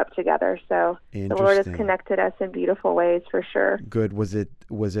didn't grow up together, so the Lord has connected us in beautiful ways for sure. Good. Was it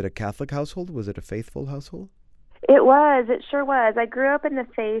a Catholic household? Was it a faithful household? It was. It sure was. I grew up in the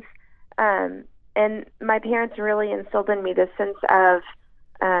faith, and my parents really instilled in me this sense of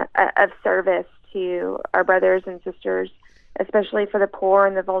service to our brothers and sisters, especially for the poor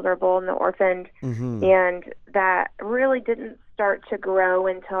and the vulnerable and the orphaned. And that really didn't start to grow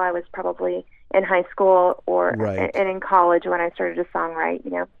until I was probably in high school and in college when I started to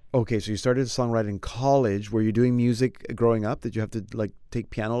songwrite, Okay, so you started to songwrite in college. Were you doing music growing up? Did you have to take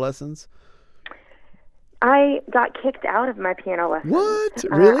piano lessons? I got kicked out of my piano lessons. What?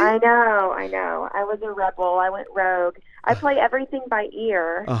 Really? I know. I was a rebel. I went rogue. I play everything by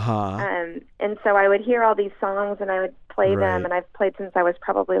ear. And so I would hear all these songs and I would play them. And I've played since I was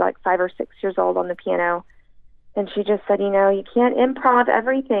probably like 5 or 6 years old on the piano. And she just said, you can't improv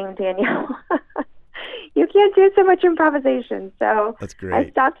everything, Danielle. You can't do so much improvisation. So that's great. I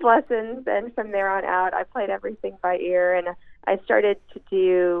stopped lessons, and from there on out, I played everything by ear. And I started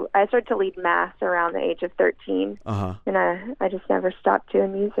to lead mass around the age of 13. And I just never stopped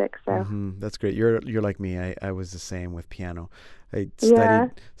doing music. So that's great. You're like me. I was the same with piano. I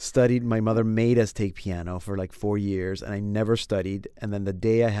studied. My mother made us take piano for like 4 years, and I never studied. And then the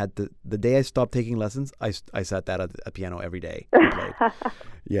day I stopped taking lessons, I sat down at a piano every day and played.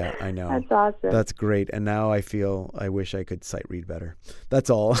 Yeah, I know. That's awesome. That's great. And now I wish I could sight read better. That's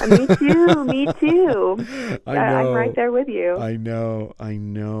all. Me too. I know. I'm right there with you. I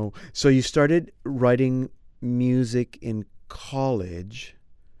know. So you started writing music in college.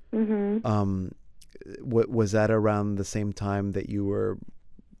 What was that around the same time that you were?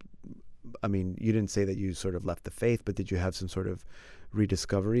 I mean, you didn't say that you sort of left the faith, but did you have some sort of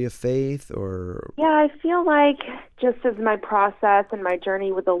rediscovery of faith, or? Yeah, I feel like just as my process and my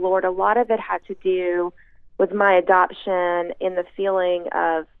journey with the Lord, a lot of it had to do with my adoption and the feeling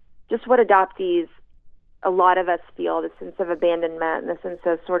of just what adoptees, a lot of us feel, the sense of abandonment and the sense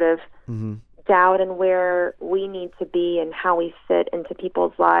of sort of doubt and where we need to be and how we fit into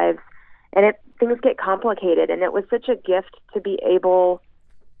people's lives. And things get complicated, and it was such a gift to be able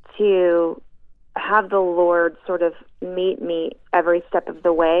to have the Lord sort of meet me every step of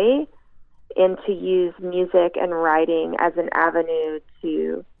the way, and to use music and writing as an avenue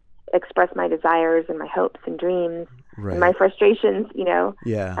to express my desires and my hopes and dreams and my frustrations,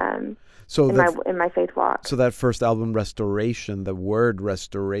 So in my faith walk. So that first album, Restoration, the word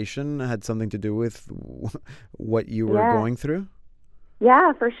restoration had something to do with what you were going through?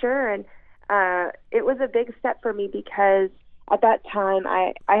 Yeah, for sure. And it was a big step for me because at that time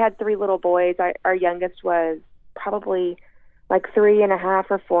I had 3 little boys. Our youngest was probably like 3.5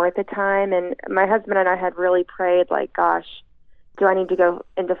 or 4 at the time. And my husband and I had really prayed, like, gosh, do I need to go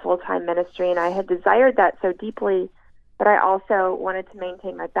into full-time ministry? And I had desired that so deeply, but I also wanted to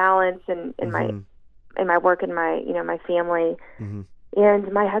maintain my balance and my work and my my family.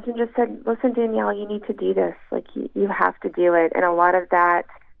 And my husband just said, listen, Danielle, you need to do this. Like, you have to do it. And a lot of that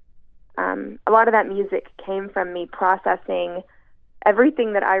music came from me processing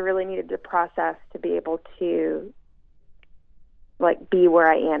everything that I really needed to process to be able to, like, be where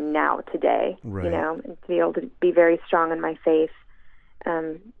I am now today, and to be able to be very strong in my faith.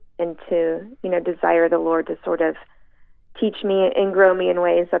 And to, desire the Lord to sort of teach me and grow me in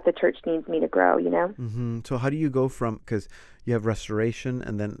ways that the church needs me to grow, Mm-hmm. So how do you go from, because you have Restoration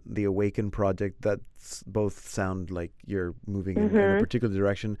and then the Awaken Project, that's both sound like you're moving in a particular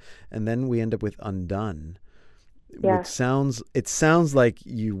direction, and then we end up with Undone, which sounds like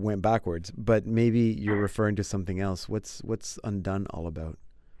you went backwards, but maybe you're referring to something else. What's Undone all about?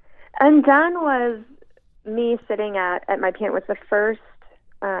 Undone was me sitting at my piano. It was the first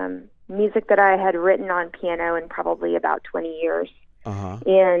music that I had written on piano in probably about 20 years.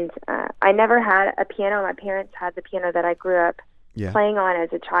 And I never had a piano. My parents had the piano that I grew up playing on as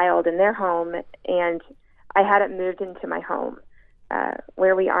a child in their home, and I hadn't moved into my home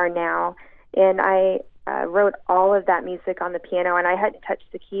where we are now. And I wrote all of that music on the piano, and I hadn't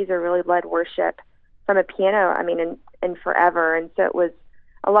touched the keys or really led worship from a piano, in forever. And so it was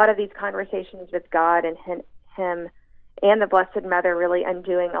a lot of these conversations with God and Him and the Blessed Mother really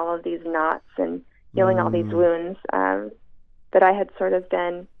undoing all of these knots and healing all these wounds that I had sort of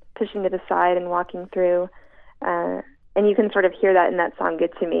been pushing to the side and walking through. And you can sort of hear that in that song,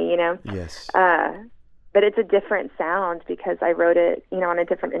 Good to Me, Yes. But it's a different sound because I wrote it, on a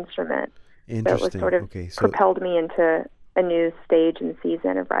different instrument. Interesting. So it was sort of propelled me into a new stage and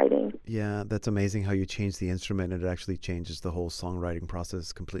season of writing. Yeah, that's amazing how you change the instrument and it actually changes the whole songwriting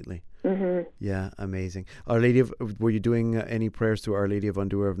process completely. Mm-hmm. Yeah, amazing. Were you doing any prayers to Our Lady of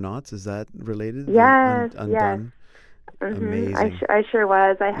Undoer of Knots? Is that related? Yes, Undone? Yes. Amazing. I sure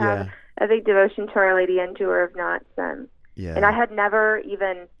was. I have a big devotion to Our Lady Undoer of Knots. And I had never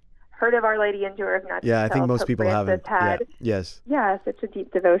even heard of Our Lady Undoer of Knots. Yeah, I think most people haven't. Yes. Yeah, such a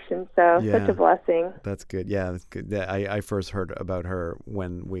deep devotion. So such a blessing. That's good. Yeah, that's good. I first heard about her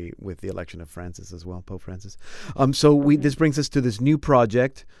with the election of Francis as well, Pope Francis. This brings us to this new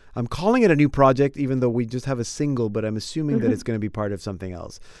project. I'm calling it a new project, even though we just have a single, but I'm assuming that it's going to be part of something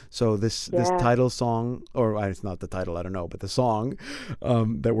else. So this title song, or it's not the title, I don't know, but the song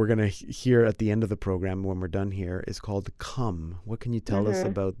that we're going to hear at the end of the program when we're done here is called Come. What can you tell us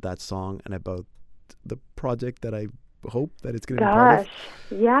about that song and about the project that I hope that it's going to be part of?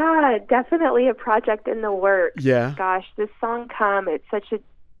 Yeah, definitely a project in the works. Yeah. Gosh, this song Come, it's such a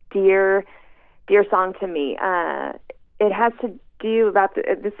dear song to me. It has to do about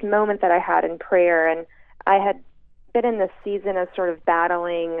this moment that I had in prayer, and I had been in this season of sort of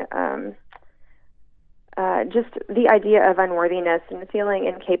battling just the idea of unworthiness and feeling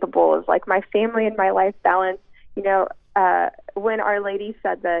incapable of like my family and my life balance. When Our Lady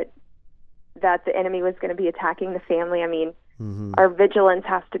said that the enemy was going to be attacking the family, our vigilance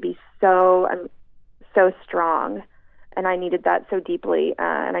has to be so strong, and I needed that so deeply,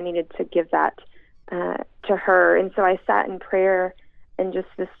 and I needed to give that to her. And so I sat in prayer in just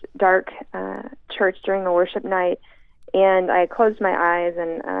this dark church during the worship night, and I closed my eyes,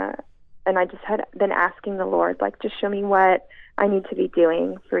 and I just had been asking the Lord, like, just show me what I need to be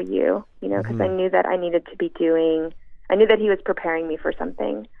doing for you, because I knew that I needed to be doing. I knew that He was preparing me for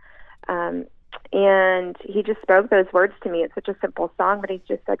something. And He just spoke those words to me. It's such a simple song, but He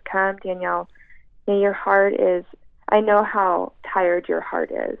just said, "Come, Danielle, your heart is, I know how tired your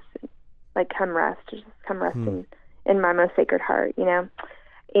heart is. Like, come rest. Just come rest in my most sacred heart,"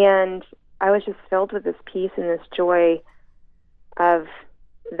 And I was just filled with this peace and this joy of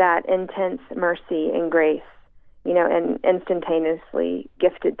that intense mercy and grace, and instantaneously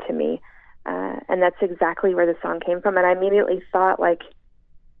gifted to me. And that's exactly where the song came from. And I immediately thought, like,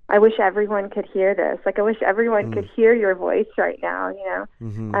 I wish everyone could hear this. Like, I wish everyone could hear your voice right now,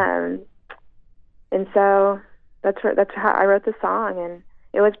 And so that's how I wrote the song. And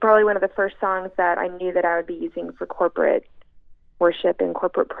it was probably one of the first songs that I knew that I would be using for corporate worship and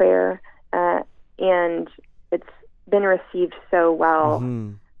corporate prayer. And it's been received so well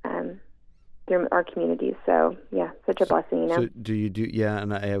through our community. So, such a blessing, So do you do,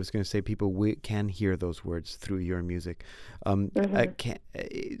 and I was going to say people can hear those words through your music.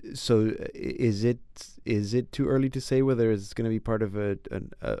 So is it too early to say whether it's going to be part of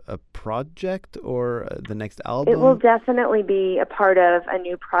a project or the next album? It will definitely be a part of a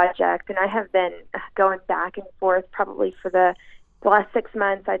new project, and I have been going back and forth probably for the last 6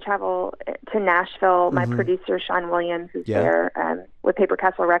 months. I travel to Nashville. My producer, Sean Williams, is there with Paper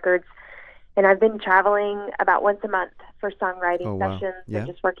Castle Records. And I've been traveling about once a month for songwriting sessions and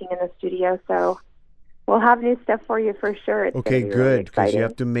just working in the studio. So we'll have new stuff for you for sure. It's okay, good. Because you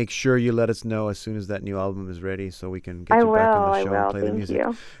have to make sure you let us know as soon as that new album is ready so we can get you back on the show and play the music.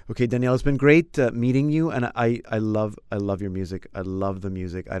 You. Okay, Danielle, it's been great meeting you. And I love your music. I love the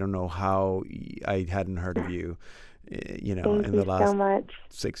music. I don't know how I hadn't heard of you in the last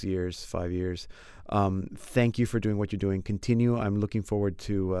 6 years, 5 years. Thank you for doing what you're doing. Continue. I'm looking forward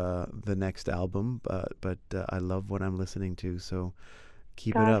to the next album, but I love what I'm listening to, so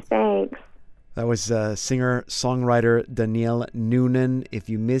keep it up. Thanks. That was singer-songwriter Danielle Noonan. If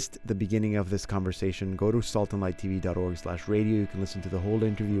you missed the beginning of this conversation, go to saltandlighttv.org/radio. You can listen to the whole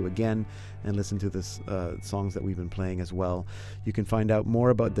interview again and listen to the songs that we've been playing as well. You can find out more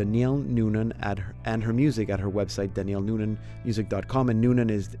about Danielle Noonan and her music at her website, daniellenoonanmusic.com. And Noonan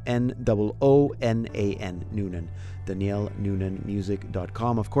is Noonan, Noonan.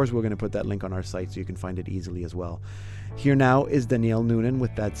 DanielleNoonanmusic.com. Of course, we're going to put that link on our site so you can find it easily as well. Here now is Danielle Noonan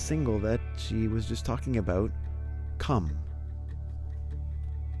with that single that she was just talking about, Come.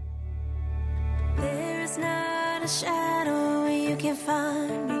 There's not a shadow where you can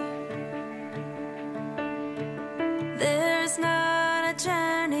find me. There's not a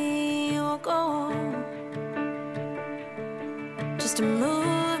journey you'll go on. Just a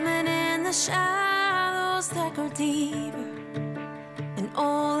movement in the shadows that go deeper, and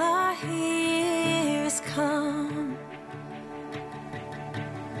all I hear is come.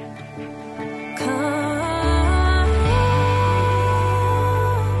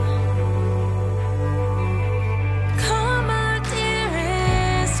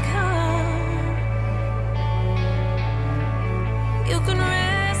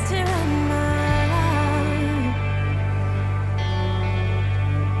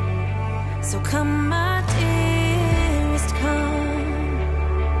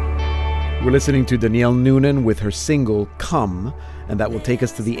 We're listening to Danielle Noonan with her single, Come, and that will take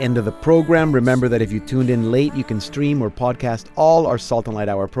us to the end of the program. Remember that if you tuned in late, you can stream or podcast all our Salt and Light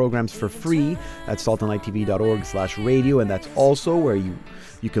Hour programs for free at saltandlighttv.org/radio, and that's also where you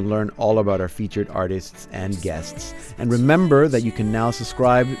can learn all about our featured artists and guests. And remember that you can now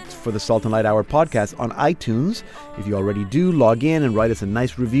subscribe for the Salt and Light Hour podcast on iTunes. If you already do, log in and write us a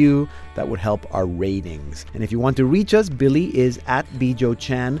nice review. That would help our ratings. And if you want to reach us, Billy is at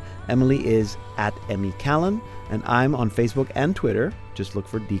BJoChan, Emily is at Emmy Callan, and I'm on Facebook and Twitter. Just look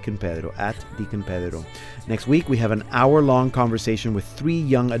for Deacon Pedro, at Deacon Pedro. Next week, we have an hour-long conversation with 3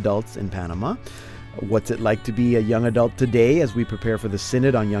 young adults in Panama. What's it like to be a young adult today as we prepare for the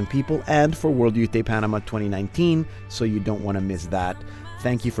Synod on Young People and for World Youth Day Panama 2019, so you don't want to miss that.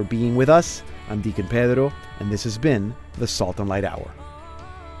 Thank you for being with us. I'm Deacon Pedro, and this has been the Salt and Light Hour.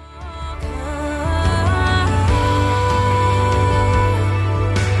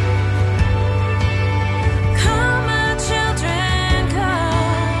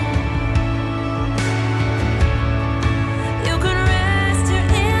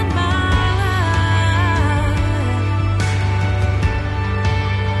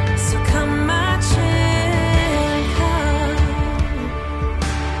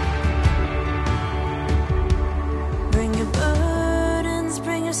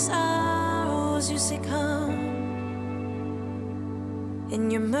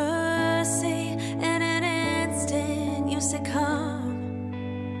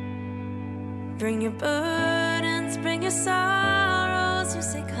 Bring your burdens, bring your sorrows, you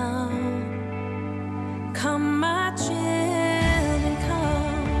say come. Come, my children.